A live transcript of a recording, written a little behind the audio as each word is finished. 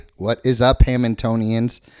What is up,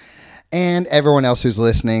 Hammontonians, and everyone else who's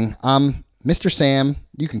listening? I'm Mr. Sam.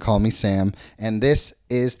 You can call me Sam, and this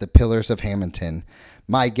is the Pillars of Hammonton.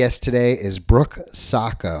 My guest today is Brooke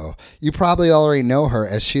Sacco. You probably already know her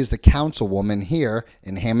as she's the councilwoman here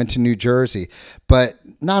in Hammonton, New Jersey. But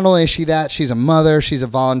not only is she that, she's a mother, she's a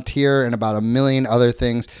volunteer, and about a million other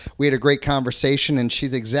things. We had a great conversation, and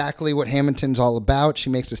she's exactly what Hammonton's all about. She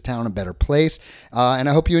makes this town a better place, and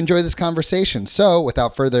I hope you enjoy this conversation. So,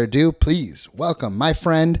 without further ado, please welcome my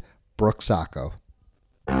friend, Brooke Sacco.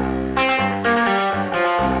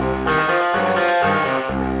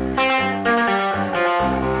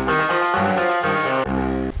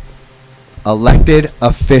 Elected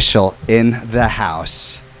official in the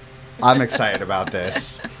house. I'm excited about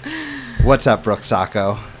this. What's up, Brooke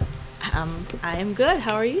Sacco? I am good.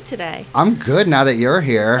 How are you today? I'm good now that you're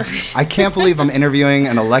here. I can't believe I'm interviewing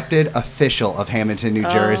an elected official of Hammonton, New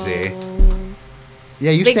Jersey. Yeah,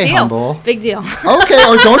 you Big stay deal. humble. Big deal. Okay,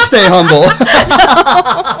 or don't stay humble.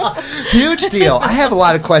 Huge deal. I have a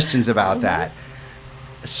lot of questions about that.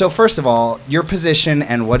 So first of all, your position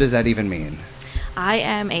and what does that even mean? I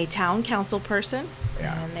am a town council person,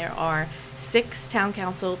 Yeah. and there are 6 town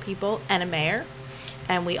council people and a mayor,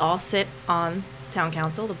 and we all sit on town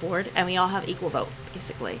council, the board, and we all have equal vote,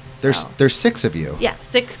 basically. There's 6 of you. Yeah,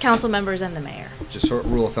 6 council members and the mayor. Just sort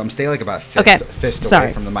of rule of thumb. Stay like about fist away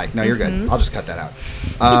Sorry. from the mic. No, you're good. I'll just cut that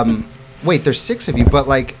out. Wait, there's 6 of you, but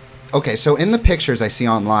like, okay, so in the pictures I see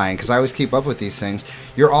online, because I always keep up with these things,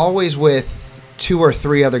 you're always with 2 or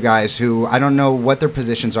 3 other guys who I don't know what their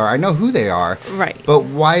positions are. I know who they are. Right. But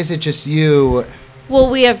why is it just you? Well,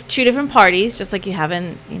 we have 2 different parties, just like you have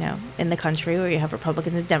in the country where you have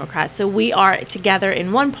Republicans and Democrats. So we are together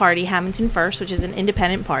in one party, Hammonton First, which is an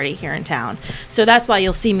independent party here in town. So that's why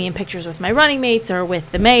you'll see me in pictures with my running mates or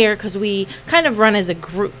with the mayor, because we kind of run as a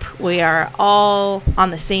group. We are all on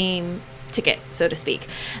the same ticket, so to speak.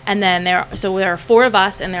 And then there are 4 of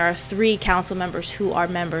us, and there are 3 council members who are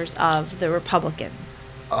members of the Republican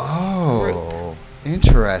group.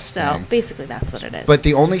 Interesting. So basically that's what it is. But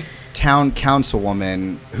the only town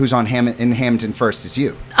councilwoman who's on in Hammonton First is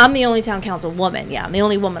you. I'm the only town council woman. Yeah, I'm the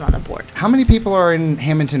only woman on the board. How many people are in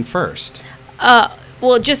Hammonton First?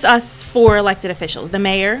 Well, just us 4 elected officials. The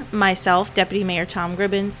mayor, myself, Deputy Mayor Tom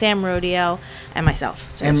Gribben, Sam Rodeo, and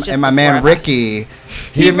myself. So it's just and my the 4 man of us. Ricky,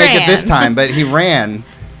 he didn't make it this time, but he ran.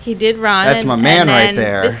 He did run. That's my man right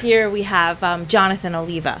there. This year we have Jonathan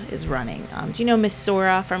Oliva is running. Do you know Miss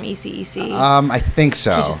Sora from ECEC? I think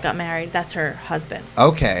so. She just got married. That's her husband.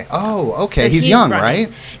 Okay. Oh, okay. So he's young, running.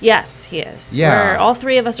 right? Yes, he is. Yeah. All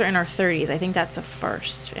 3 of us are in our 30s. I think that's a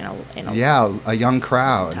first. Yeah, a young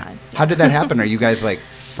crowd. Time. How did that happen? Are you guys like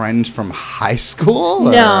friends from high school?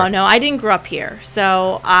 Or? No. I didn't grow up here,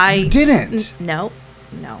 so You didn't? No.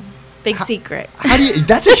 Big secret. How do you?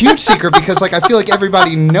 That's a huge secret because like I feel like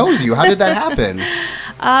everybody knows you. How did that happen?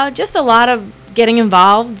 Just a lot of getting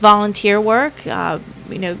involved, volunteer work,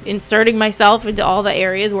 inserting myself into all the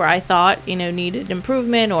areas where I thought, needed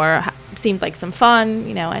improvement or seemed like some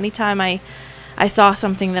fun. Anytime I saw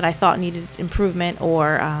something that I thought needed improvement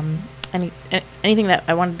or anything that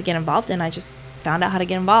I wanted to get involved in, I just found out how to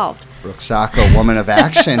get involved. Brooke Sacco, woman of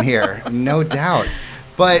action here, no doubt.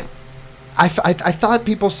 But I thought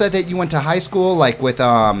people said that you went to high school like with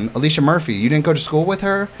Alicia Murphy. You didn't go to school with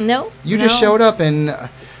her? No. You just showed up and,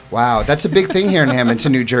 wow, that's a big thing here in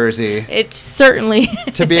Hammonton, New Jersey. It certainly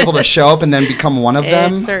To be able to show up and then become one of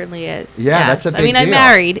them? It certainly is. Yeah, yes. that's a big deal. I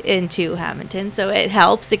married into Hammonton, so it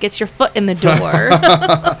helps. It gets your foot in the door.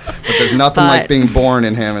 But there's nothing like being born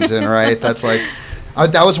in Hammonton, right? That's like,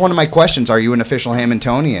 that was one of my questions. Are you an official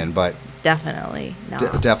Hammontonian? But definitely not.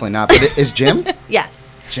 Definitely not. But is Jim? Yes.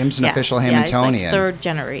 Jim's an official Hammontonian. He's like 3rd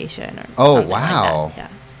generation. Or oh, wow. Like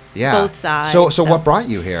that. Yeah. Both sides. So what brought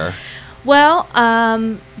you here? Well,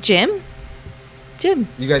 Jim. You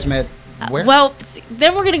guys met where?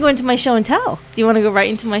 Then we're going to go into my show and tell. Do you want to go right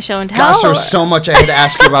into my show and tell? Gosh, there's so much I had to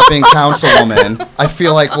ask you about being councilwoman. I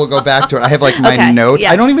feel like we'll go back to it. I have like my notes.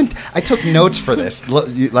 Yes. I took notes for this,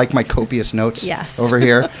 like my copious notes over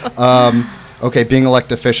here. Okay, being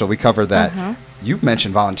elected official, we covered that. Uh-huh. You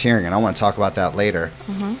mentioned volunteering, and I want to talk about that later.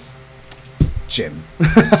 Uh-huh. Jim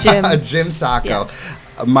Sacco. Yes.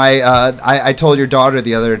 I told your daughter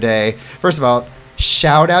the other day, first of all,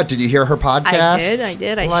 shout out. Did you hear her podcast? I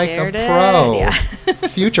did. I like shared a pro. It. Yeah.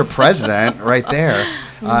 Future president right there.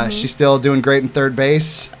 She's still doing great in third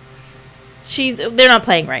base. They're not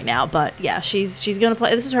playing right now, but yeah, she's going to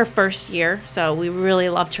play. This is her first year, so we really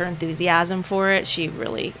loved her enthusiasm for it. She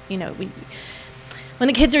really, when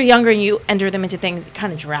the kids are younger and you enter them into things,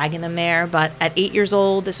 kind of dragging them there. But at 8 years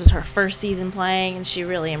old, this was her first season playing, and she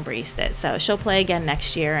really embraced it. So she'll play again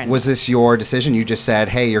next year. And was this your decision? You just said,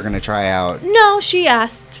 "Hey, you're going to try out." No, she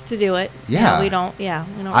asked to do it. Yeah, we don't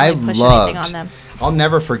really push anything on them. I'll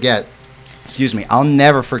never forget. Excuse me. I'll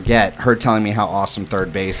never forget her telling me how awesome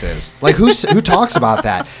third base is. Like, who talks about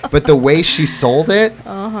that? But the way she sold it,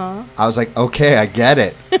 I was like, okay, I get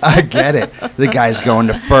it. I get it. The guy's going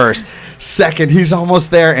to first. Second, he's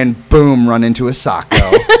almost there, and boom, run into a Sacco.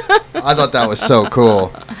 I thought that was so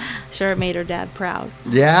cool. Sure, it made her dad proud.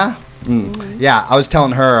 Yeah? Yeah, I was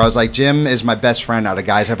telling her, I was like, Jim is my best friend out of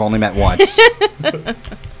guys I've only met once.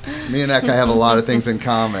 Me and that guy have a lot of things in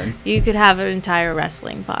common. You could have an entire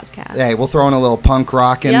wrestling podcast. Hey, we'll throw in a little punk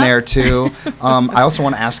rock in there, too. I also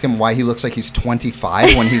want to ask him why he looks like he's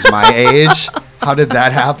 25 when he's my age. How did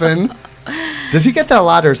that happen? Does he get that a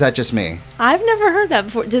lot, or is that just me? I've never heard that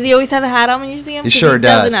before. Does he always have a hat on when you see him? He sure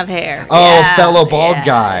does. He doesn't have hair. Oh, yeah, fellow bald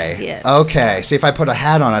guy. Yes. Okay. See, if I put a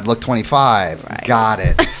hat on, I'd look 25. Right. Got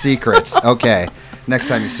it. Secrets. Okay. Next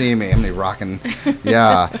time you see me, I'm going to be rocking.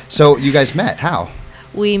 Yeah. So you guys met. How?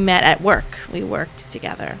 We met at work. We worked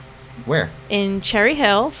together. Where? In Cherry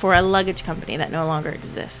Hill for a luggage company that no longer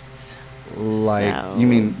exists. Like, you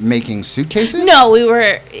mean making suitcases? No, we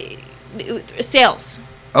were sales.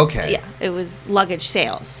 Okay. Yeah, it was luggage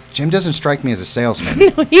sales. Jim doesn't strike me as a salesman.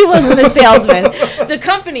 No, he wasn't a salesman. The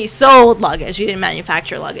company sold luggage. We didn't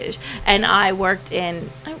manufacture luggage. And I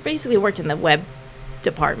basically worked in the web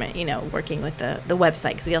department, working with the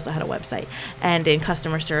website, because we also had a website, and in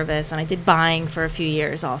customer service. And I did buying for a few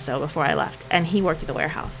years also before I left. And he worked at the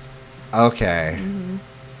warehouse. Okay. Mm-hmm.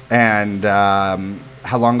 And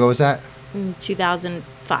how long ago was that?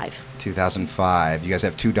 2005. 2005. You guys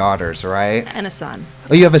have 2 daughters, right? And a son.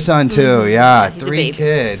 Oh, you have a son too. Mm-hmm. Yeah, he's 3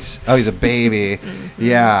 kids. Oh, he's a baby. Mm-hmm.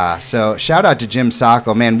 Yeah. So shout out to Jim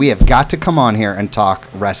Sacco. Man, we have got to come on here and talk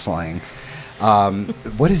wrestling.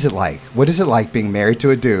 What is it like? What is it like being married to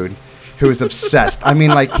a dude who is obsessed? I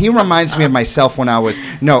mean, like, he reminds me of myself when I was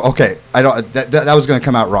that was going to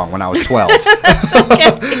come out wrong, when I was 12.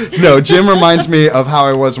 Okay. No, Jim reminds me of how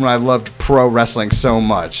I was when I loved pro wrestling so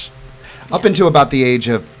much. Yeah. Up until about the age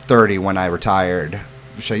of 30 when I retired.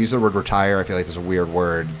 Should I use the word retire? I feel like that's a weird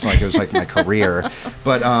word. It's like it was like my career.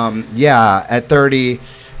 But yeah, at 30,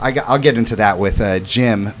 I'll get into that with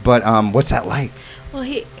Jim. But what's that like? Well,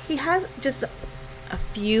 he has just a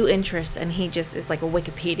few interests, and he just is like a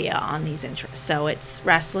Wikipedia on these interests. So it's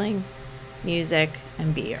wrestling, music,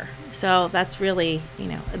 and beer. So that's really,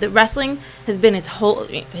 the wrestling has been his whole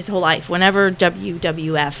life. Whenever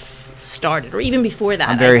WWF started, or even before that.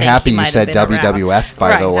 I'm very happy you said WWF, around.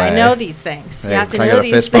 By the way. I know these things. Hey, you have to know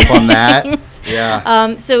these things. Fist bump on that?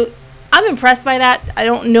 Yeah. So I'm impressed by that. I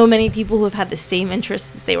don't know many people who have had the same interest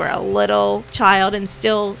since they were a little child and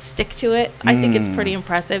still stick to it. I think it's pretty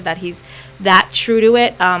impressive that he's that true to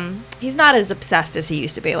it. He's not as obsessed as he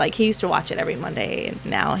used to be. Like, he used to watch it every Monday, and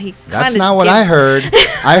now he That's not what I heard.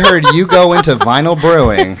 I heard you go into Vinyl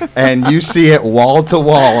Brewing, and you see it wall to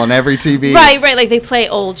wall on every TV. Right. Like, they play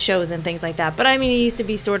old shows and things like that. But, I mean, he used to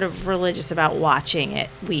be sort of religious about watching it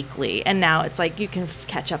weekly, and now it's like you can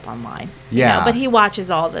catch up online. Yeah. But he watches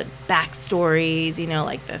all the backstories,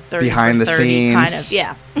 like the 30 behind the 30 scenes kind of,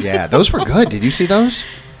 yeah. Yeah, those were good. Did you see those?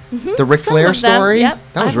 Mm-hmm. The Ric Flair story? Yep.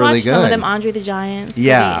 That was I've really watched good. Some of them, Andre the Giant. Pretty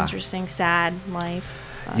interesting, sad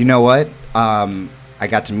life. You know what? I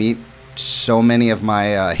got to meet so many of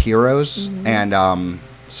my heroes, and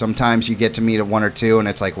sometimes you get to meet 1 or 2, and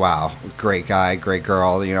it's like, wow, great guy, great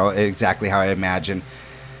girl, exactly how I imagined.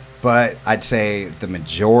 But I'd say the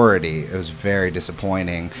majority, it was very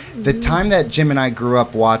disappointing. Mm-hmm. The time that Jim and I grew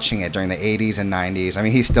up watching it during the 80s and 90s, I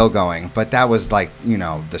mean, he's still going, but that was like, the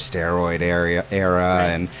steroid era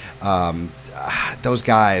right. And those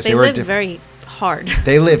guys. They lived very hard.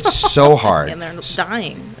 They lived so hard. And they're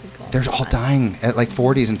dying. They're all dying at like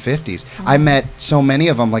 40s and 50s. Mm-hmm. I met so many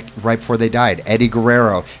of them like right before they died. Eddie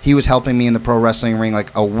Guerrero, he was helping me in the pro wrestling ring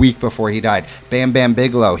like a week before he died. Bam Bam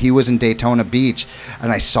Bigelow, he was in Daytona Beach.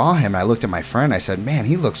 And I saw him, and I looked at my friend. I said, man,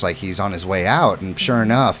 he looks like he's on his way out. And sure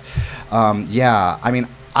enough, yeah, I mean,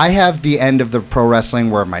 I have the end of the pro wrestling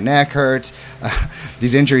where my neck hurts.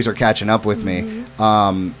 These injuries are catching up with me.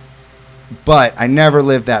 But I never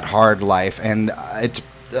lived that hard life. And it's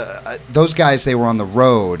those guys, they were on the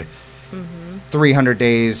road 300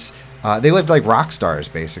 days. They lived like rock stars,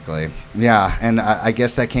 basically. Yeah, and I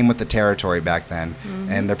guess that came with the territory back then.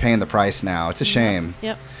 And they're paying the price now. It's a shame.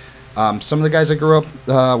 Yep. Some of the guys I grew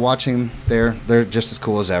up watching, they're just as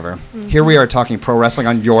cool as ever. Here we are talking pro wrestling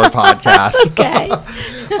on your podcast. Okay.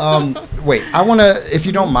 Wait, I want to, if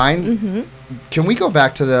you don't mind, can we go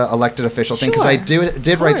back to the elected official thing? Because I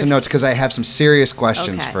did write some notes because I have some serious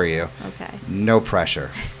questions for you. Okay. No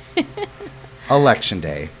pressure. Election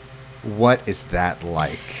day. What is that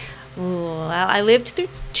like? Ooh, well, I lived through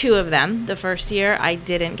 2 of them. The first year, I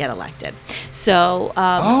didn't get elected. So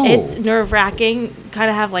it's nerve-wracking, kind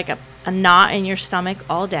of have like a knot in your stomach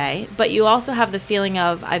all day. But you also have the feeling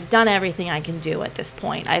of, I've done everything I can do at this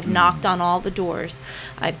point. I've knocked on all the doors.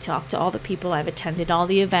 I've talked to all the people. I've attended all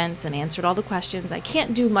the events and answered all the questions. I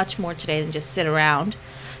can't do much more today than just sit around.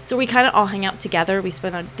 So we kind of all hang out together. We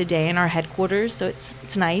spend the day in our headquarters, so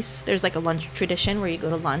it's nice. There's like a lunch tradition where you go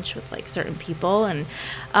to lunch with like certain people, and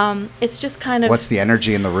it's just kind of. What's the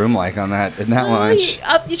energy in the room like in that lunch?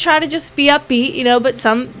 You try to just be upbeat,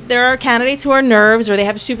 but there are candidates who are nerves or they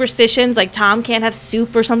have superstitions. Like Tom can't have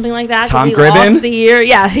soup or something like that. Tom he Gribben? Lost the year.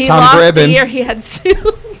 Yeah, he lost the year he had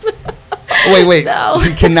soup. Wait. So.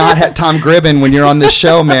 He cannot have Tom Gribben when you're on this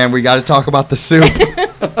show, man. We got to talk about the soup.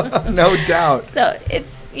 No doubt. So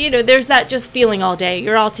it's, there's that just feeling all day.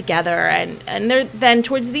 You're all together. And then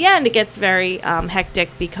towards the end, it gets very hectic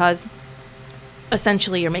because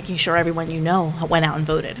essentially you're making sure everyone went out and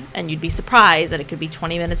voted. And you'd be surprised that it could be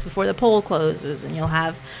 20 minutes before the poll closes. And you'll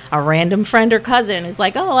have a random friend or cousin who's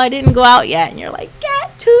like, oh, I didn't go out yet. And you're like,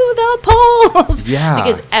 get to the polls. Yeah.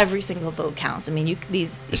 Because every single vote counts. I mean,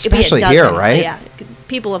 especially here, right? Yeah.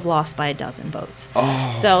 People have lost by 12 votes.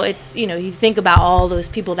 Oh. So it's, you think about all those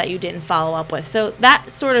people that you didn't follow up with. So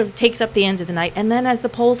that sort of takes up the end of the night. And then as the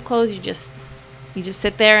polls close, you just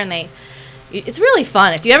sit there and it's really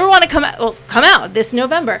fun. If you ever want to come out this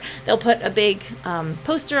November. They'll put a big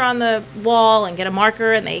poster on the wall and get a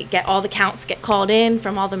marker, and they get all the counts get called in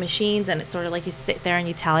from all the machines, and it's sort of like you sit there and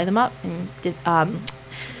you tally them up and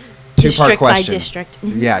two-part question. By district.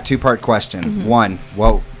 Mm-hmm. Yeah, 2-part question. Mm-hmm. 1,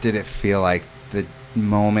 what did it feel like the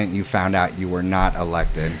moment you found out you were not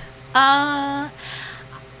elected?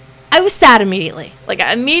 I was sad immediately.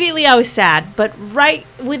 Immediately I was sad. But right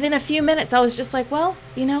within a few minutes, I was just like, well,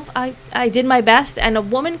 I did my best. And a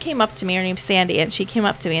woman came up to me, her name's Sandy, and she came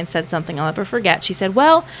up to me and said something I'll never forget. She said,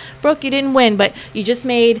 well, Brooke, you didn't win, but you just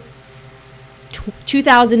made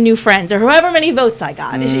 2,000 new friends, or however many votes I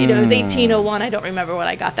got. It was 1801. I don't remember what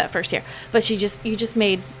I got that first year. But you just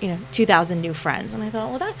made 2,000 new friends, and I thought,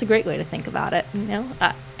 well, that's a great way to think about it. And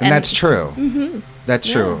that's true. Mm-hmm. That's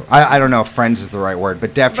true. I don't know if friends is the right word,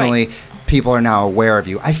 but definitely people are now aware of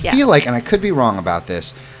you. I feel like, and I could be wrong about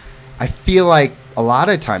this, I feel like a lot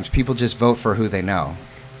of times people just vote for who they know.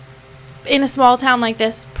 In a small town like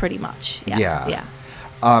this, pretty much. Yeah.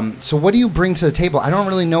 So what do you bring to the table? I don't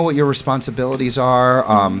really know what your responsibilities are,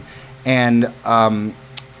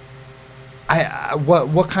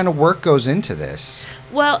 what kind of work goes into this?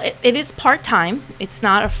 Well, it is part-time. It's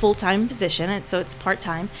not a full-time position, so it's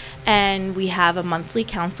part-time. And we have a monthly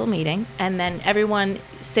council meeting, and then everyone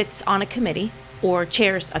sits on a committee or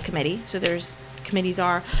chairs a committee. So committees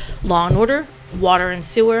are law and order, water and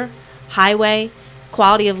sewer, highway,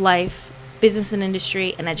 quality of life, business and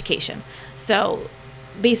industry, and education. So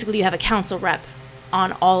basically you have a council rep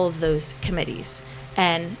on all of those committees,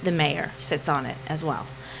 and the mayor sits on it as well.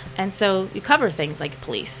 And so you cover things like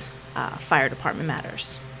police, fire department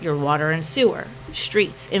matters, your water and sewer,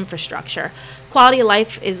 streets, infrastructure. Quality of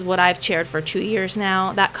life is what I've chaired for 2 years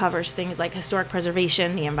now. That covers things like historic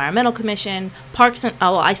preservation, the environmental commission,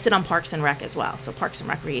 I sit on parks and rec as well. So parks and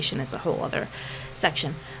recreation is a whole other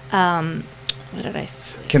section. What did I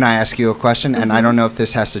say? Can I ask you a question? Mm-hmm. And I don't know if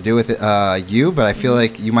this has to do with you, but I feel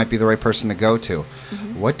like you might be the right person to go to.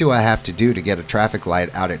 Mm-hmm. What do I have to do to get a traffic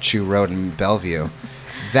light out at Shoe Road in Bellevue?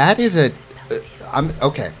 That is I'm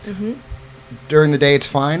okay. Mm-hmm. During the day, it's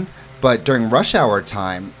fine, but during rush hour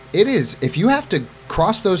time, it is. If you have to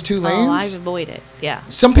cross those 2 lanes, I avoid it. Yeah.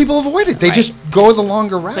 Some people avoid it. They just go the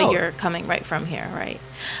longer route. But you're coming right from here, right?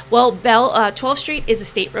 Well, 12th Street is a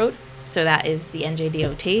state road, so that is the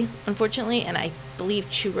NJDOT, unfortunately, and I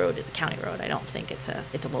believe Shoe Road is a county road. I don't think it's a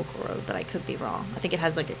local road, but I could be wrong. I think it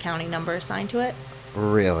has like a county number assigned to it.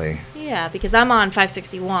 Really? Yeah, because I'm on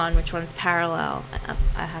 561, which runs parallel.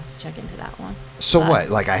 I have to check into that one. So what?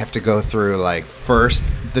 Like I have to go through first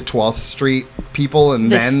the 12th Street people and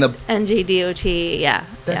then the NJDOT. Yeah.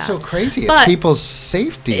 That's so crazy. It's people's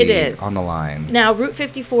safety on the line. Now Route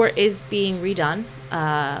 54 is being redone.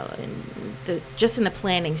 Just in the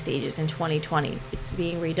planning stages in 2020, it's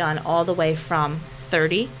being redone all the way from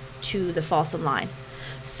 30 to the Folsom line.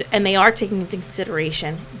 So, and they are taking into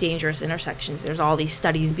consideration dangerous intersections. There's all these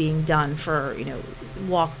studies being done for,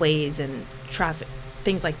 walkways and traffic,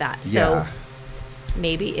 things like that. So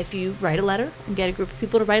maybe if you write a letter and get a group of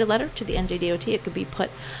people to write a letter to the NJDOT, it could be put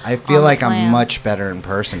I feel on like the I'm plans. much better in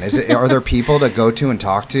person. Are there people to go to and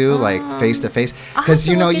talk to, like face to face? I'll Because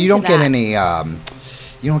have to look you don't into get that. any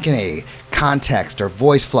you don't get any context or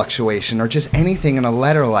voice fluctuation or just anything in a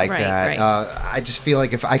letter like Right, that. right. I just feel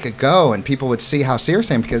like if I could go and people would see how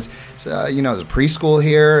serious I am, because there's a preschool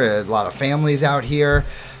here, a lot of families out here.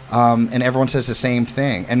 And everyone says the same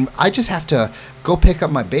thing. And I just have to go pick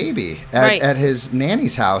up my baby at his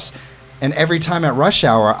nanny's house. And every time at rush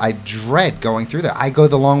hour, I dread going through that. I go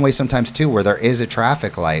the long way sometimes, too, where there is a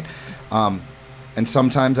traffic light. And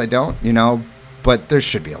sometimes I don't, but there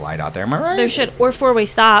should be a light out there. Am I right? There should, or four-way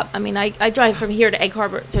stop. I mean, I drive from here to Egg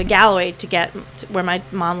Harbor to Galloway to get to where my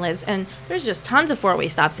mom lives, and there's just tons of four-way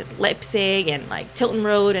stops at Leipzig and like Tilton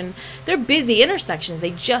Road, and they're busy intersections.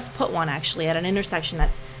 They just put one actually at an intersection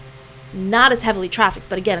that's not as heavily trafficked,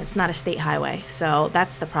 but again, it's not a state highway, so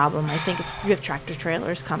that's the problem. I think you have tractor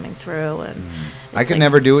trailers coming through, and I could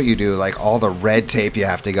never do what you do, like all the red tape you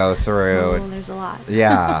have to go through. Oh, there's a lot.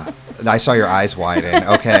 Yeah, I saw your eyes widen.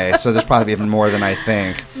 Okay, so there's probably even more than I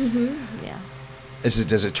think. Yeah.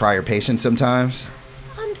 Does it try your patience sometimes?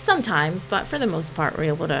 Sometimes, but for the most part, we're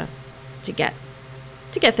able to get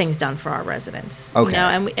things done for our residents. Okay.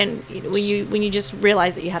 And when you just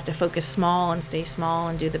realize that you have to focus small and stay small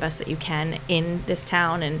and do the best that you can in this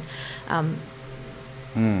town, and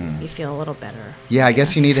you feel a little better. Yeah, I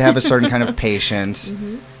guess you need to have a certain kind of patience.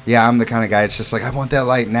 Yeah, I'm the kind of guy that's just like, I want that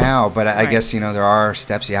light now, but I guess there are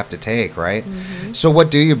steps you have to take, right? So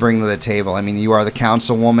what do you bring to the table? I mean, you are the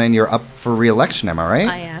councilwoman. You're up for re-election, am I right?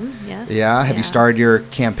 I am. Yes. Yeah. Have you started your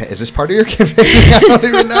campaign? Is this part of your campaign? I don't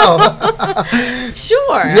even know.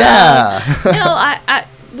 Sure. Yeah.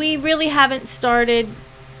 We really haven't started.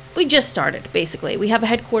 We just started, basically. We have a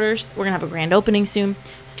headquarters. We're going to have a grand opening soon.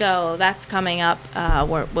 So that's coming up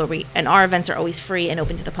and our events are always free and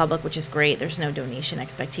open to the public, which is great. There's no donation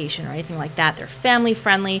expectation or anything like that. They're family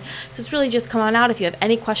friendly. So it's really just come on out. If you have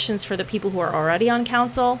any questions for the people who are already on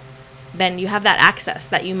council, then you have that access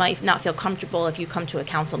that you might not feel comfortable if you come to a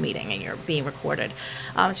council meeting and you're being recorded.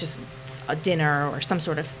 It's just a dinner or some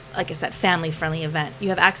sort of, like I said, family-friendly event. You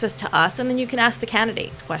have access to us, and then you can ask the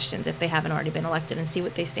candidates questions if they haven't already been elected and see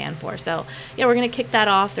what they stand for. So, yeah, we're going to kick that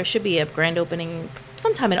off. There should be a grand opening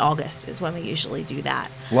sometime in August is when we usually do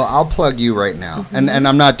that. Well, I'll plug you right now. And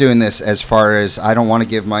I'm not doing this as far as I don't want to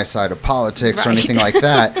give my side of politics or anything like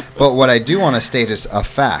that. But what I do want to state is a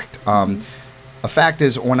fact. A fact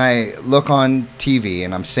is, when I look on TV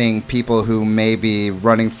and I'm seeing people who may be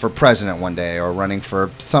running for president one day or running for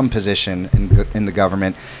some position in the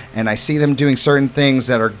government, and I see them doing certain things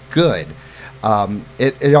that are good,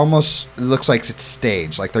 it almost looks like it's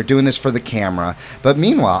staged, like they're doing this for the camera. But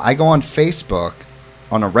meanwhile, I go on Facebook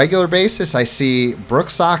on a regular basis. I see Brooke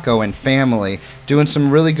Sacco and family doing some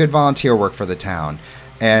really good volunteer work for the town.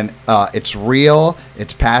 And it's real,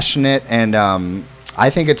 it's passionate, and I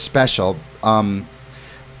think it's special.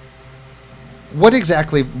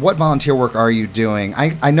 What volunteer work are you doing?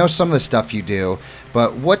 I know some of the stuff you do,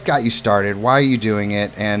 but what got you started? Why are you doing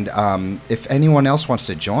it? And if anyone else wants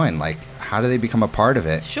to join, like, how do they become a part of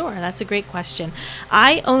it? Sure, that's a great question.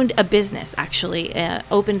 I owned a business, actually.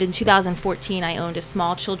 Opened in 2014. I owned a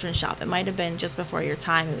small children's shop. It might have been just before your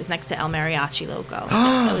time. It was next to El Mariachi Loco.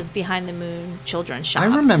 It was Behind the Moon Children's Shop.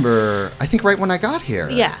 I remember, I think right when I got here.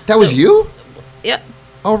 Yeah. That was you? Yep.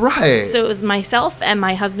 Oh, right. So it was myself and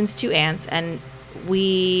my husband's two aunts, and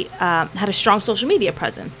we had a strong social media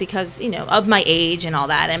presence because, of my age and all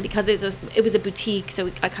that, and because it was a boutique,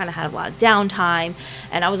 so I kind of had a lot of downtime,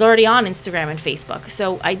 and I was already on Instagram and Facebook.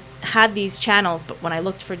 So I had these channels, but when I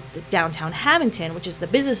looked for the downtown Hammonton, which is the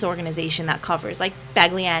business organization that covers like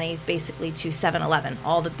Bagliani's basically to 7-Eleven,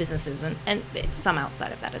 all the businesses, and some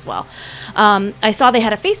outside of that as well, I saw they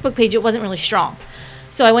had a Facebook page. It wasn't really strong.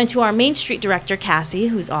 So I went to our Main Street director, Cassie,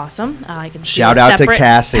 who's awesome. I can shout out to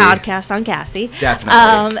Cassie. Podcast on Cassie.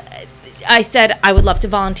 Definitely. I said I would love to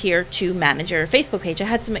volunteer to manage your Facebook page. I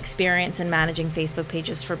had some experience in managing Facebook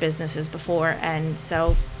pages for businesses before, and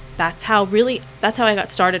so that's how I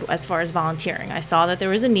got started as far as volunteering. I saw that there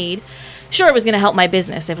was a need. Sure, it was going to help my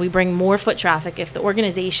business. If we bring more foot traffic, if the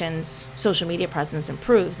organization's social media presence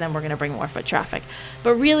improves, then we're going to bring more foot traffic.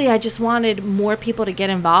 But really, I just wanted more people to get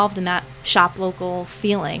involved in that shop local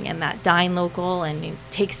feeling and that dine local and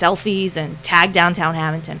take selfies and tag downtown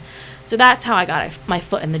Hammonton. So that's how I got my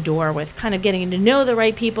foot in the door with kind of getting to know the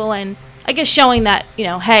right people, and I guess showing that,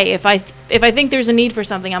 hey, if I think there's a need for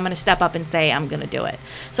something, I'm going to step up and say I'm going to do it.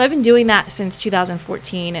 So I've been doing that since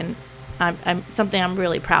 2014, and I'm something I'm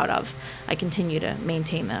really proud of. I continue to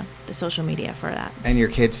maintain the social media for that. And your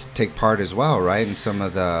kids take part as well, right? In some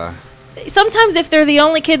of the sometimes if they're the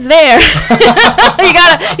only kids there,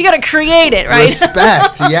 you gotta create it, right?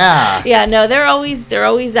 Respect, yeah. Yeah, no, they're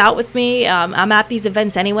always out with me. I'm at these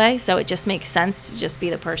events anyway, so it just makes sense to just be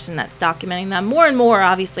the person that's documenting them. More and more,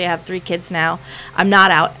 obviously, I have 3 kids now. I'm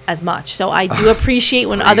not out as much, so I do appreciate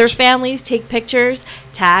when other families take pictures,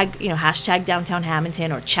 tag, hashtag downtown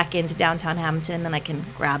Hammonton or check into downtown Hammonton, and then I can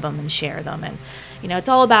grab them and share them. And it's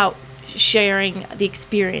all about sharing the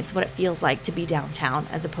experience, what it feels like to be downtown,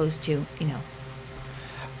 as opposed to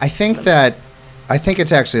I think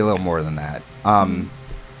it's actually a little more than that.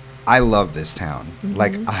 I love this town. Mm-hmm.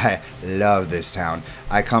 Like, I love this town.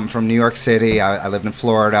 I come from New York City. I lived in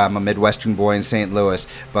Florida. I'm a Midwestern boy in St. Louis,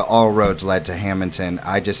 but all roads led to Hammonton.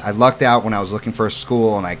 I lucked out when I was looking for a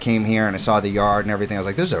school, and I came here and I saw the yard and everything. I was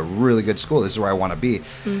like, this is a really good school. This is where I want to be.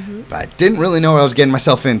 Mm-hmm. But I didn't really know what I was getting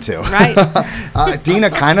myself into. Right.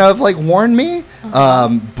 Dina kind of warned me,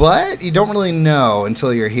 but you don't really know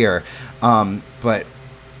until you're here. But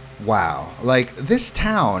wow, this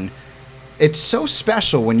town, it's so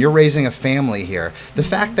special when you're raising a family here. The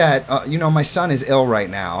fact that, my son is ill right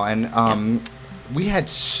now, and we had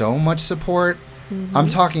so much support. Mm-hmm. I'm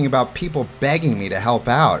talking about people begging me to help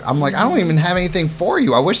out. I'm like, I don't even have anything for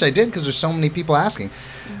you. I wish I did, because there's so many people asking.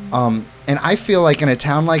 And I feel like in a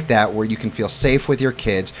town like that, where you can feel safe with your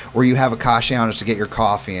kids, where you have Akashianos to get your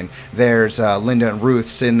coffee, and there's Linda and Ruth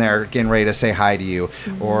sitting there getting ready to say hi to you,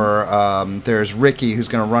 or there's Ricky who's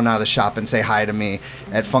going to run out of the shop and say hi to me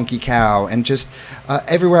at Funky Cow, and just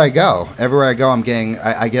everywhere I go,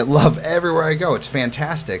 I get love everywhere I go. It's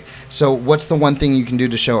fantastic. So what's the one thing you can do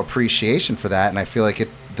to show appreciation for that? And I feel like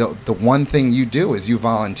the one thing you do is you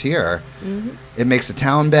volunteer. Mm-hmm. It makes the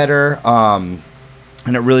town better.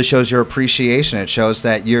 And it really shows your appreciation. It shows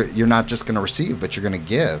that you're not just going to receive, but you're going to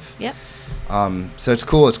give. Yep. So it's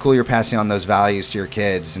cool. It's cool you're passing on those values to your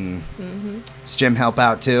kids. And does Jim help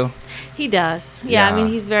out too? He does. Yeah, I mean,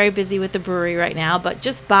 he's very busy with the brewery right now, but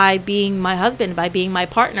just by being my husband, by being my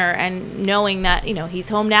partner, and knowing that, he's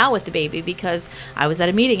home now with the baby, because I was at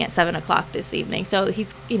a meeting at 7:00 this evening. So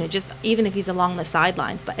he's, just even if he's along the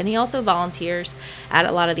sidelines, and he also volunteers at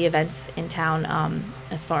a lot of the events in town.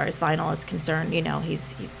 As far as vinyl is concerned,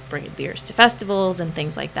 he's bringing beers to festivals and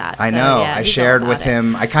things like that. I know. Yeah, I shared with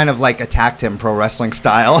him. I kind of attacked him pro wrestling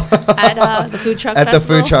style. At the food truck festival? At the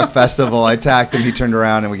food truck festival. I attacked him. He turned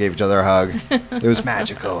around and we gave each other a hug. It was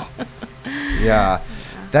magical. Yeah.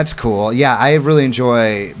 That's cool. Yeah, I really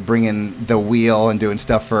enjoy bringing the wheel and doing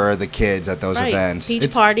stuff for the kids at those events.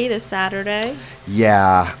 Beach party this Saturday.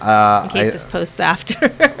 Yeah. In case this posts after.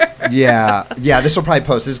 Yeah. This will probably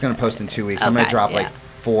post. This is going to post in 2 weeks. Okay, I'm going to drop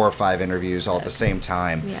 4 or 5 interviews all at the same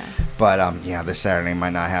time. Yeah. But this Saturday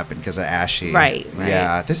might not happen because of Ashy. Right.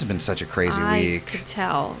 Yeah. This has been such a crazy week. I could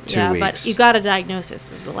tell. 2 weeks. But you got a diagnosis.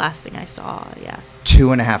 This is the last thing I saw. Yes.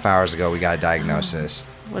 2.5 hours ago, we got a diagnosis.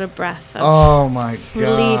 What a breath of oh my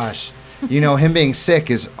relief. Gosh. Him being sick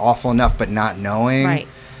is awful enough, but not knowing. Right.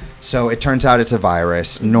 So it turns out it's a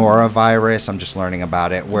virus, norovirus. I'm just learning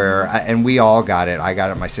about it. And we all got it. I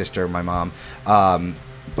got it. My sister, my mom.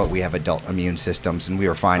 But we have adult immune systems, and we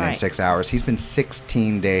were fine in 6 hours. He's been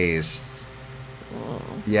 16 days. Whoa.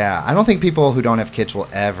 Yeah. I don't think people who don't have kids will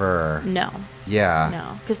ever. No. Yeah.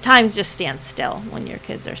 No, because time just stands still when your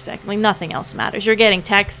kids are sick. Nothing else matters. You're getting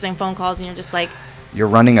texts and phone calls, and you're just like. You're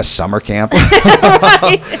running a summer camp.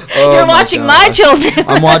 Right. You're watching my children.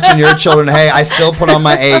 I'm watching your children. Hey, I still put on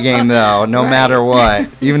my A game, though, no matter what,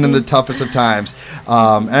 even in the toughest of times.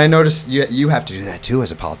 And I noticed you have to do that, too,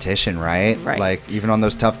 as a politician, right? Right. Even on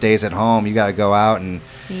those tough days at home, you got to go out and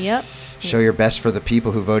show your best for the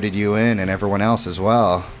people who voted you in and everyone else as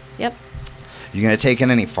well. Yep. You going to take it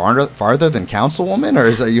any farther than councilwoman,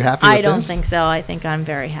 or are you happy with this? I don't think so. I think I'm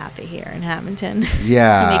very happy here in Hammonton.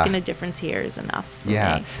 Yeah. Making a difference here is enough for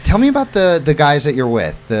me. Tell me about the guys that you're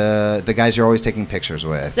with, the guys you're always taking pictures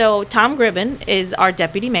with. So Tom Gribben is our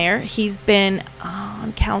deputy mayor. He's been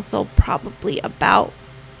on council probably about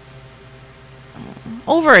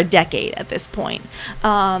over a decade at this point.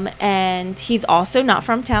 And he's also not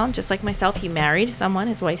from town, just like myself. He married someone.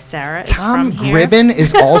 His wife, Sarah, is from here. Tom Gribben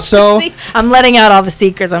is also... See, I'm letting out all the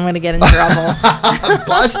secrets. I'm going to get in trouble.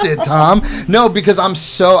 Busted, Tom. No, because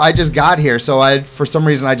I just got here, so for some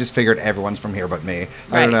reason, I just figured everyone's from here but me.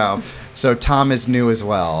 I don't know. So Tom is new as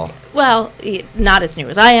well. Well, not as new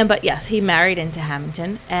as I am, but yes, he married into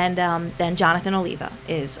Hammonton. And then Jonathan Oliva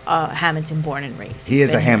is Hammonton born and raised. He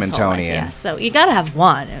is a Hammontonian. Yeah, so you got to have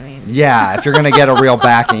one. I mean, yeah, if you're going to get a real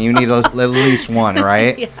backing, you need at least one,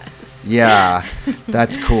 right? Yes. Yeah,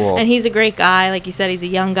 that's cool. And he's a great guy. Like you said, he's a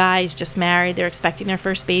young guy. He's just married. They're expecting their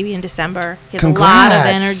first baby in December. He has Congrats. a lot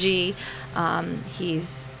of energy.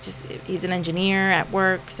 He's he's an engineer at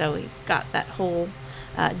work, so he's got that whole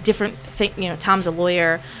different thing. Tom's a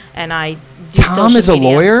lawyer, and I do Tom is social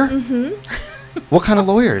media. A lawyer? Mm-hmm. What kind of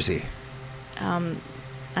lawyer is he?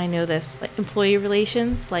 I know this, like employee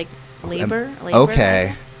relations, like labor.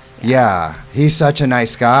 Okay. laws. Yeah, he's such a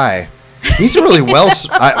nice guy. He's really well.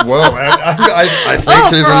 I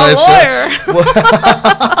think he's a nice guy.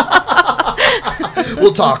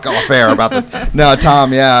 We'll talk off air about that. No,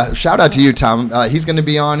 Tom. Yeah, shout out to you, Tom. He's going to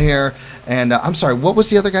be on here. And I'm sorry, what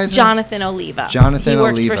was the other guy's name? Jonathan Oliva. Jonathan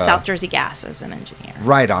Oliva. He works for South Jersey Gas as an engineer.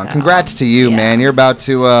 Right on. So, congrats to you, man. You're about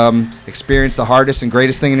to experience the hardest and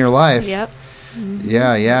greatest thing in your life. Yep. Mm-hmm.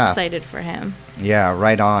 Yeah. I'm excited for him. Yeah,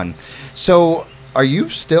 right on. So, are you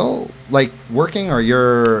still working, or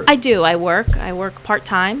you're? I do. I work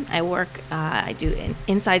part-time. I do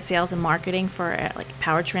inside sales and marketing for a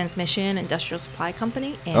power transmission industrial supply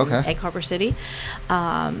company in Egg Harbor City.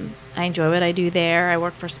 I enjoy what I do there. I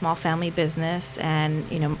work for a small family business, and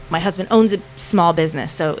my husband owns a small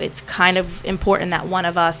business, so it's kind of important that one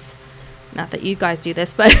of us, not that you guys do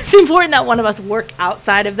this, but it's important that one of us work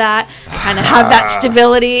outside of that and kind of have that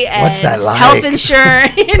stability and what's that like? Health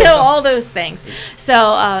insurance, all those things. So,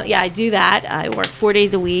 I do that. I work 4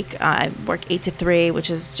 days a week. I work 8 to 3, which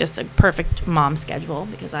is just a perfect mom schedule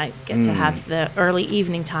because I get to have the early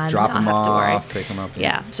evening time. Drop them off, to pick them up.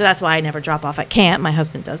 Yeah, so that's why I never drop off at camp. My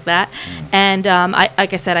husband does that. And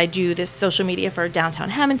like I said, I do this social media for downtown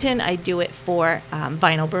Hammonton. I do it for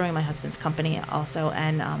Vinyl Brewing, my husband's company also,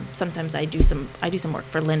 and sometimes I do some work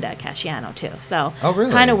for Linda Casciano too. So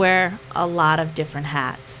really? Kind of wear a lot of different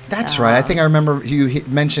hats. That's right. I think I remember you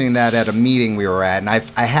mentioning that at a meeting we were at, and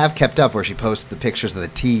I have kept up where she posts the pictures of the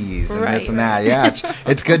teas and this and that. Yeah,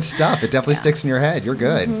 it's good stuff. It definitely sticks in your head. You're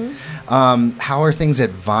good. Mm-hmm. How are things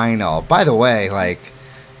at Vinyl? By the way, I'm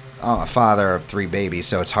a father of 3 babies,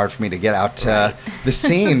 so it's hard for me to get out to the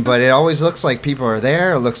scene, but it always looks like people are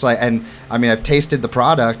there. It looks like, and I mean, I've tasted the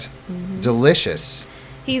product. Mm-hmm. Delicious.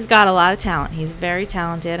 He's got a lot of talent. He's very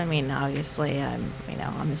talented. I mean, obviously, I'm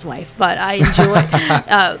his wife, but I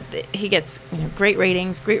enjoy. He gets great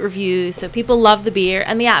ratings, great reviews. So people love the beer,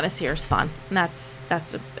 and the atmosphere is fun. And that's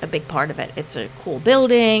a big part of it. It's a cool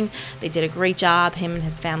building. They did a great job. Him and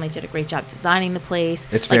his family did a great job designing the place.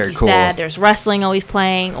 It's very cool. Like you said, there's wrestling always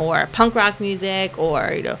playing, or punk rock music,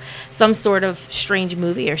 or some sort of strange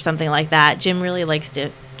movie or something like that. Jim really likes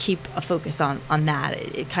to keep a focus on that.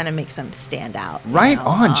 It kind of makes them stand out. Right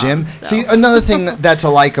on, Jim. See, another thing that's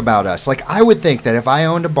alike about us, I would think that if I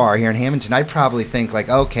owned a bar here in Hammonton, I'd probably think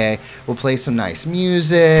okay, we'll play some nice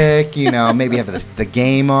music, maybe have the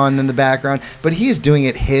game on in the background, but he's doing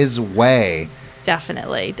it his way.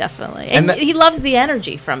 Definitely. And he loves the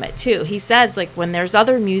energy from it, too. He says, when there's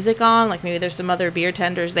other music on, maybe there's some other beer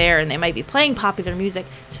tenders there, and they might be playing popular music,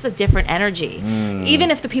 it's just a different energy. Even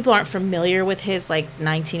if the people aren't familiar with his,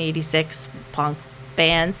 1986 punk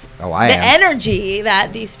bands, the energy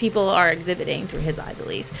that these people are exhibiting through his eyes, at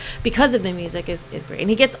least, because of the music is great. And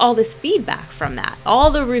he gets all this feedback from that. All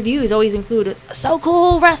the reviews always include, so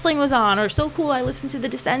cool wrestling was on, or so cool I listened to the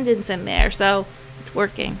Descendants in there, so it's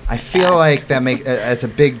working. I feel like that makes it's a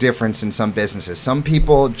big difference in some businesses. Some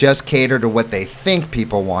people just cater to what they think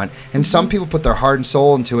people want, and some people put their heart and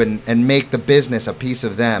soul into it and make the business a piece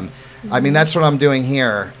of them. I mean, that's what I'm doing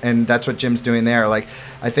here, and that's what Jim's doing there.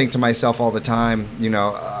 I think to myself all the time,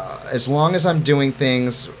 as long as I'm doing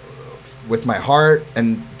things with my heart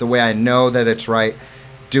and the way I know that it's right,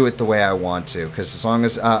 do it the way I want to, because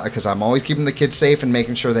I'm always keeping the kids safe and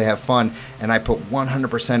making sure they have fun, and I put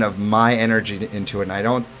 100% of my energy into it, and I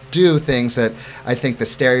don't do things that I think the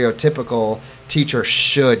stereotypical teacher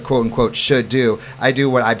should, quote unquote, should do. I do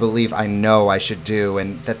what I believe I know I should do,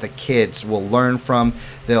 and that the kids will learn from,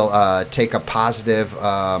 they'll take a positive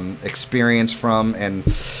experience from, and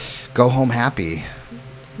go home happy.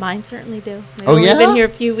 Mine certainly do. They've only been here a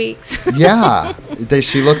few weeks. Yeah.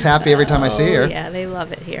 She looks happy every time I see her. Yeah, they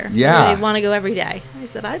love it here. Yeah. They want to go every day. I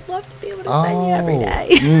said, I'd love to be able to send you every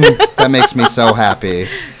day. That makes me so happy.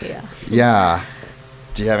 Yeah. Yeah.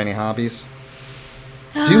 Do you have any hobbies?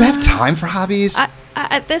 Do you have time for hobbies?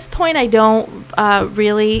 At this point, I don't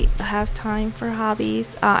really have time for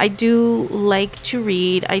hobbies. I do like to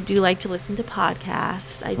read. I do like to listen to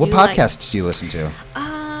podcasts. What podcasts do you listen to?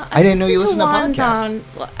 I didn't know you listened to podcasts.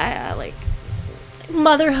 On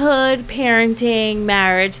motherhood, parenting,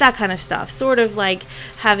 marriage, that kind of stuff. Sort of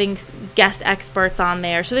having guest experts on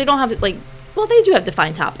there. So they don't have they do have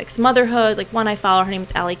defined topics. Motherhood, one I follow, her name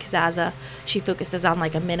is Ali Kazaza. She focuses on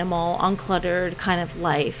a minimal, uncluttered kind of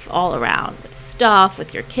life all around with stuff,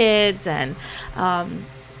 with your kids. And I'll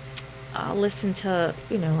listen to,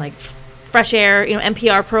 fresh air,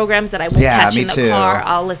 NPR programs that I won't catch in the car.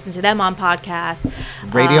 I'll listen to them on podcasts.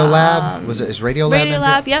 Radio Lab? Is Radio Lab? Radio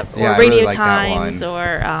Lab, yep. Yeah, or Radio really like Times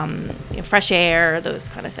or Fresh Air, those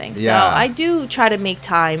kind of things. Yeah. So I do try to make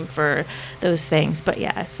time for those things. But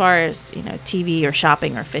yeah, as far as, TV or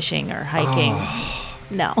shopping or fishing or hiking,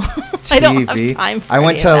 no. I don't have time for I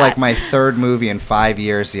went to like my third movie in 5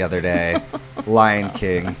 years the other day, Lion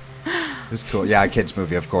King. It was cool. Yeah, a kid's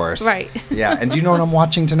movie, of course. Right. Yeah, and do you know what I'm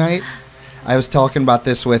watching tonight? I was talking about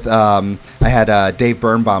this with, I had Dave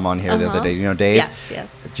Birnbaum on here the other day. You know Dave?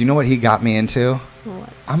 Yes. Do you know what he got me into? What?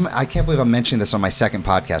 I can't believe I'm mentioning this on my second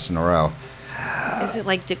podcast in a row. Is it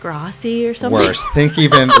like Degrassi or something? Worse. Think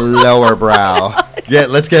even lower brow.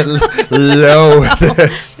 Let's get low with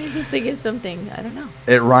this. I just think it's something, I don't know.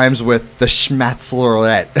 It rhymes with the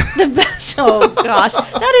schmatzlerette. Oh, gosh.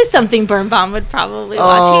 That is something Birnbaum would probably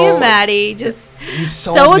watch. He and Maddie, just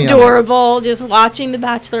so adorable, just watching The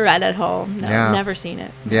Bachelorette at home. No, never seen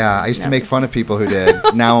it. Yeah, I used to make fun of people who did.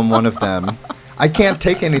 Now I'm one of them. I can't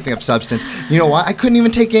take anything of substance. You know why? I couldn't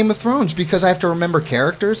even take Game of Thrones because I have to remember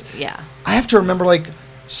characters. Yeah. I have to remember,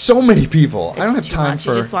 so many people. I don't have time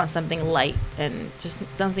for... You just want something light and just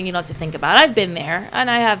something you don't have to think about. I've been there, and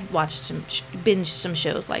I have watched binged some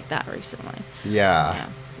shows like that recently. Yeah.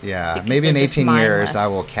 Maybe in 18 years I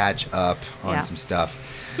will catch up on some stuff.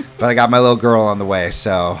 But I got my little girl on the way,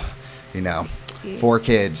 so, 4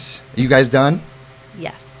 kids. Are you guys done?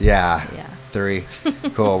 Yes. Yeah. 3.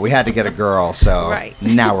 Cool. We had to get a girl, so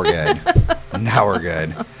now we're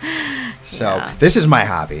good. So this is my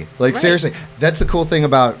hobby. Seriously, that's the cool thing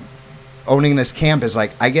about owning this camp is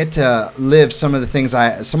I get to live some of the things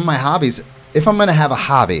some of my hobbies. If I'm going to have a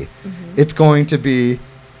hobby, it's going to be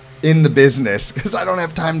in the business because I don't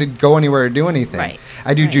have time to go anywhere or do anything. Right.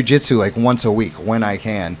 I do jujitsu once a week when I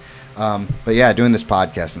can. But yeah, doing this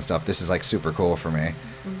podcast and stuff, this is super cool for me.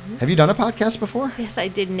 Have you done a podcast before? Yes, I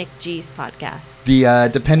did Nick G's podcast. The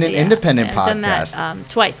Dependent Independent podcast. I've done that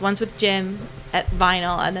twice. Once with Jim at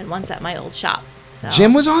Vinyl, and then once at my old shop. So.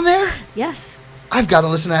 Jim was on there? Yes. I've got to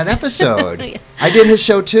listen to that episode. I did his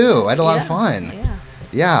show too. I had a lot of fun.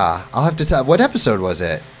 Yeah. I'll have to tell. What episode was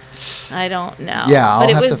it? I don't know. Yeah,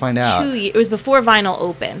 I'll have to find out. It was before Vinyl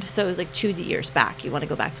opened, so it was 2 years back. You want to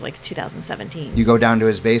go back to 2017. You go down to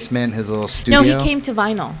his basement, his little studio? No, he came to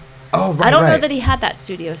Vinyl. Oh, right. I don't know that he had that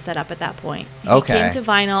studio set up at that point. He came to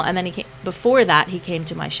Vinyl, and then before that, he came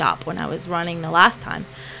to my shop when I was running the last time.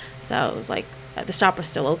 So it was the shop was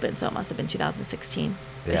still open, so it must have been 2016.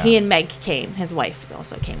 Yeah. He and Meg came. His wife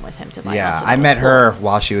also came with him to Vinyl. Yeah, so I met her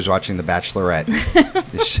while she was watching The Bachelorette.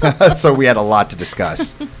 So we had a lot to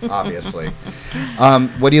discuss, obviously.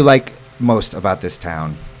 What do you like most about this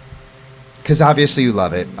town? Because obviously you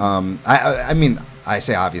love it. I mean, I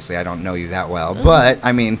say obviously, I don't know you that well, but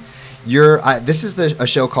I mean, this is a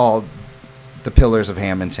show called The Pillars of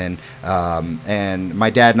Hammonton, and my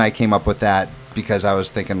dad and I came up with that because I was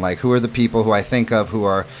thinking who are the people who I think of who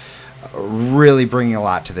are really bringing a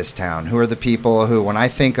lot to this town? Who are the people who, when I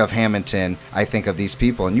think of Hammonton, I think of these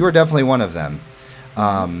people, and you are definitely one of them.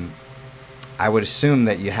 I would assume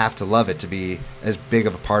that you have to love it to be as big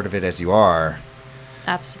of a part of it as you are.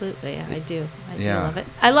 Absolutely, I do. I do love it.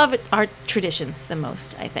 I love our traditions the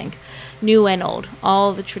most, I think. New and old.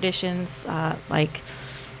 All the traditions,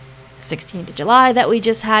 16th of July that we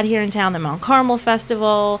just had here in town, the Mount Carmel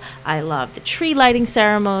Festival. I love the tree lighting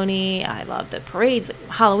ceremony. I love the parades, the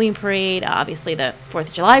Halloween parade, obviously the 4th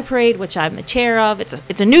of July parade, which I'm the chair of. It's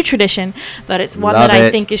a new tradition, but it's one I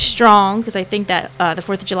think is strong because I think that the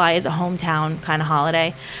 4th of July is a hometown kind of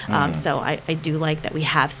holiday. So I do like that we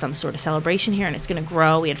have some sort of celebration here, and it's going to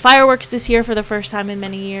grow. We had fireworks this year for the first time in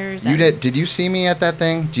many years. You did? Did you see me at that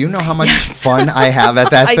thing? Do you know how much fun I have at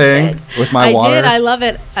that thing with my water? I did. I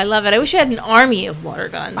love it. I wish we had an army of water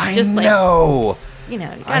guns. I know. You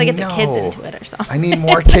got to get the kids into it or something. I need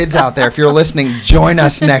more kids out there. If you're listening, join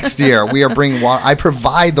us next year. We are bringing water. I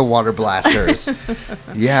provide the water blasters.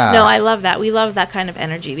 Yeah. No, I love that. We love that kind of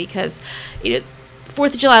energy because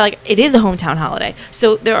 4th of July, it is a hometown holiday.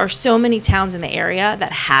 So there are so many towns in the area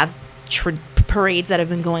that have parades that have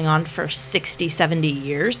been going on for 60, 70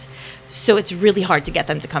 years. So it's really hard to get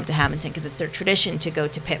them to come to Hammonton because it's their tradition to go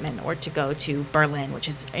to Pittman or to go to Berlin, which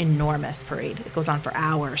is an enormous parade. It goes on for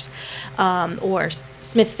hours. Or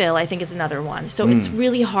Smithville, I think, is another one. So it's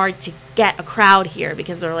really hard to get a crowd here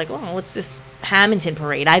because they're like, oh, what's this Hammonton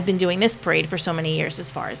parade? I've been doing this parade for so many years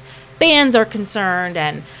as far as bands are concerned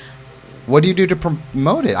and What do you do to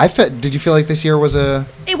promote it? Did you feel like this year was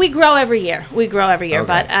We grow every year. Okay.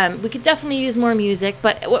 But we could definitely use more music.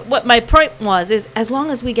 But what my point was is, as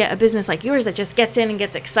long as we get a business like yours that just gets in and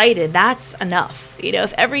gets excited, that's enough.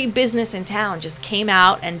 If every business in town just came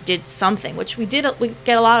out and did something, which we did, we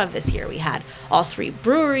get a lot of this year. We had all 3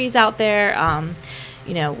 breweries out there. I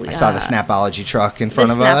saw the Snapology truck in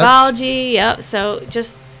front of us. Snapology, yep. So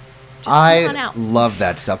just I love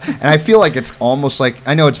that stuff. And I feel like it's almost like,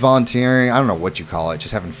 I know it's volunteering. I don't know what you call it,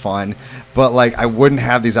 just having fun. But like, I wouldn't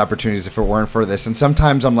have these opportunities if it weren't for this. And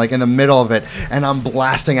sometimes I'm like in the middle of it and I'm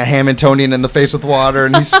blasting a Hammontonian in the face with water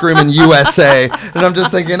and he's screaming USA. And I'm just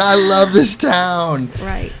thinking, I love this town.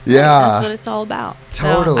 Right. Yeah. That's what it's all about.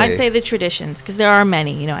 Totally. So I'd say the traditions, because there are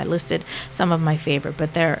many. I listed some of my favorite,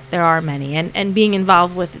 but there are many. And being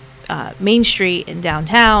involved with Main Street and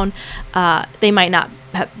downtown, they might not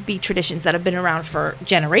be traditions that have been around for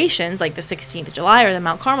generations, like the 16th of July or the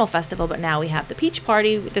Mount Carmel Festival, but now we have the Peach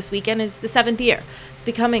Party. This weekend is the 7th year. It's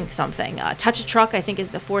becoming something. Touch a Truck, I think,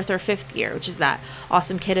 is the 4th or 5th year, which is that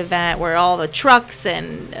awesome kid event where all the trucks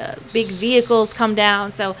and big vehicles come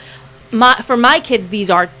down. So for my kids, these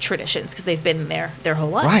are traditions because they've been there their whole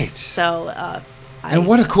lives. Right. So, and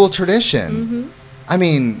what a cool tradition. Mm-hmm. I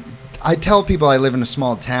mean, I tell people I live in a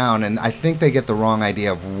small town, and I think they get the wrong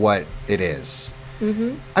idea of what it is.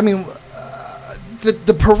 Mm-hmm. I mean,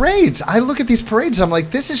 the parades. I look at these parades, I'm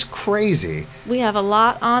like, this is crazy. We have a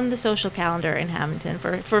lot on the social calendar in Hammonton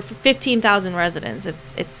for 15,000 residents.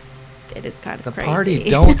 It is kind of the crazy. The party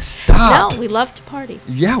don't stop. No, we love to party.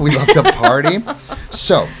 Yeah, we love to party.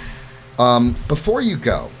 So, before you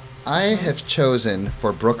go, I have chosen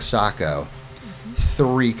for Brooke Sacco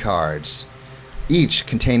 3 cards, each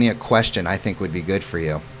containing a question I think would be good for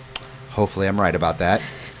you. Hopefully I'm right about that.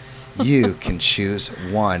 You can choose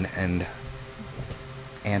one and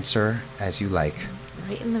answer as you like.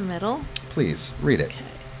 Right in the middle. Please, read it.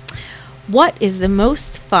 Okay. What is the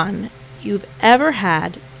most fun you've ever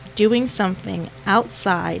had doing something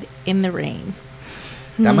outside in the rain?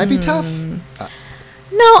 That might be tough.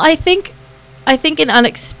 No, I think an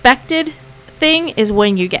unexpected thing is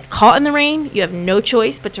when you get caught in the rain. You have no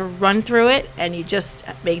choice but to run through it, and you just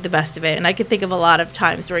make the best of it. And I can think of a lot of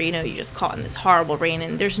times where you just caught in this horrible rain,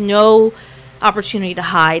 and there's no opportunity to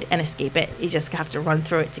hide and escape it. You just have to run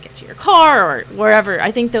through it to get to your car or wherever.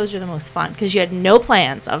 I think those are the most fun because you had no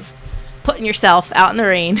plans of putting yourself out in the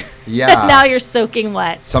rain. Yeah. Now you're soaking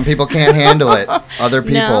wet. Some people can't handle it. Other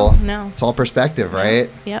people. No. It's all perspective, right?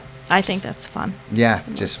 Yep. I think that's fun. Yeah,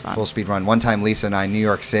 just full speed run. One time, Lisa and I, New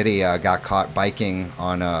York City, got caught biking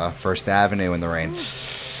on First Avenue in the rain.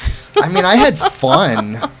 I mean, I had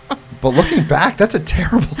fun, but looking back, that's a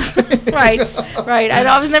terrible thing. Right.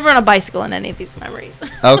 I was never on a bicycle in any of these memories.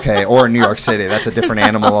 Okay, or in New York City. That's a different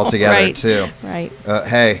animal altogether, too. Right.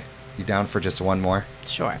 Hey, you down for just one more?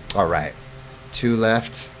 Sure. All right. 2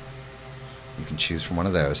 left. You can choose from one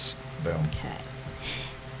of those. Boom. Okay.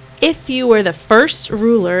 If you were the first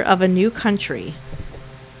ruler of a new country.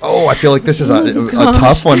 Oh, I feel like this is a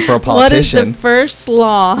tough one for a politician. What is the first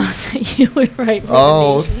law that you would write for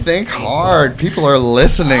the nation? Think hard. People are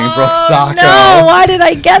listening, Brooke Sacco. No, why did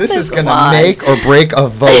I get this? This is going to make or break a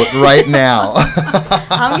vote right now.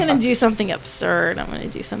 I'm going to do something absurd. I'm going to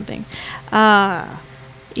do something.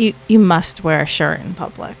 You must wear a shirt in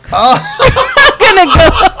public. I'm going to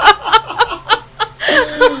go.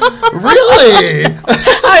 Really?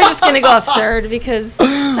 I was just going to go absurd because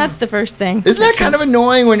that's the first thing. Isn't that kind of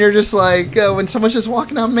annoying when you're just like, when someone's just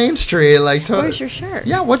walking down Main Street? Like, where's your shirt?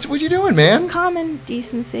 Yeah, what you doing, man? It's common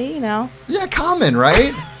decency, Yeah, common,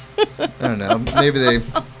 right? I don't know. Maybe they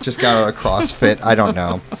just got out of CrossFit. I don't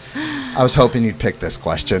know. I was hoping you'd pick this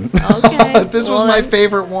question. Okay. This was my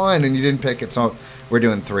favorite one, and you didn't pick it, so we're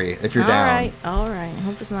doing 3 if you're down. All right. I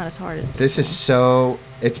hope it's not as hard as this is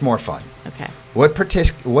it's more fun. Okay. What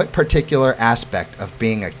particular aspect of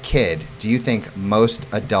being a kid do you think most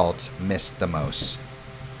adults miss the most?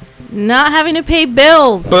 Not having to pay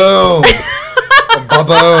bills. Boom.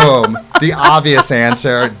 Boom. The obvious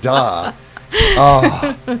answer. Duh.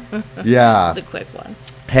 Oh, yeah. That's a quick one.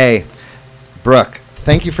 Hey, Brooke,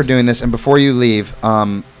 thank you for doing this. And before you leave,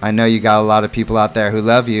 I know you got a lot of people out there who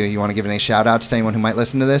love you. You want to give any shout outs to anyone who might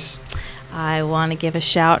listen to this? I want to give a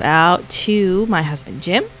shout out to my husband,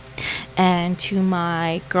 Jim, and to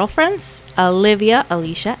my girlfriends, Olivia,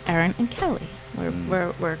 Alicia, Erin, and Kelly.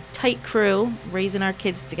 We're a tight crew, raising our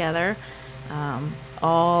kids together,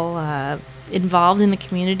 all involved in the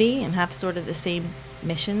community and have sort of the same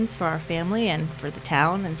missions for our family and for the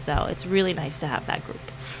town. And so it's really nice to have that group.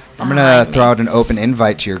 I'm going to throw out an open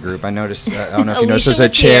invite to your group. I noticed, I don't know if you noticed, there's a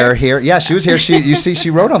was chair here. Yeah, she was here. You see, she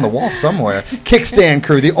wrote on the wall somewhere. Kickstand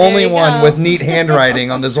crew, the only one with neat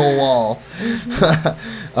handwriting on this whole wall.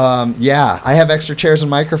 Yeah, I have extra chairs and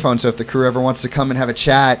microphones, so if the crew ever wants to come and have a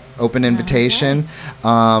chat, open invitation.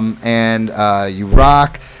 And you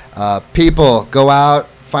rock. People, go out,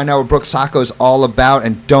 find out what Brooke Sacco is all about,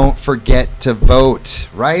 and don't forget to vote,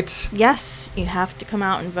 right? Yes, you have to come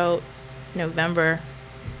out and vote November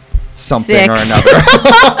something 6th. or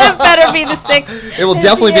another. It better be the 6th. It will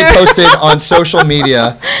definitely be posted on social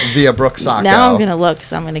media via Brooke Sacco. Now I'm going to look,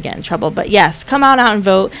 so I'm going to get in trouble. But yes, come out and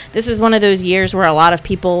vote. This is one of those years where a lot of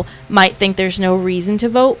people might think there's no reason to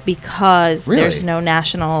vote because there's no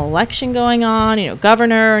national election going on,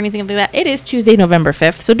 governor or anything like that. It is Tuesday, November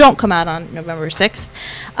 5th, so don't come out on November 6th.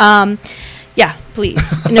 Yeah,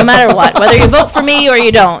 please, no matter what, whether you vote for me or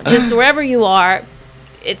you don't, just wherever you are,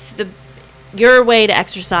 it's your way to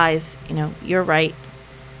exercise, your right.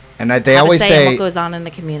 And they always say what goes on in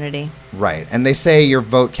the community. Right. And they say your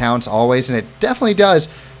vote counts always, and it definitely does,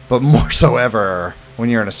 but more so ever when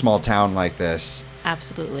you're in a small town like this.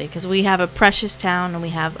 Absolutely, because we have a precious town and we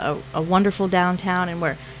have a wonderful downtown, and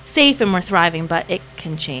we're safe and we're thriving, but it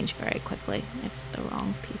can change very quickly if the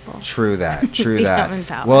wrong people. True that. True become in that.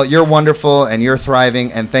 power. Well, you're wonderful and you're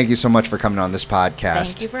thriving, and thank you so much for coming on this podcast.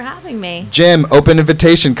 Thank you for having me. Jim, open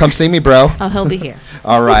invitation. Come see me, bro. Oh, he'll be here.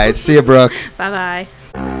 All right. See you, Brooke. Bye-bye.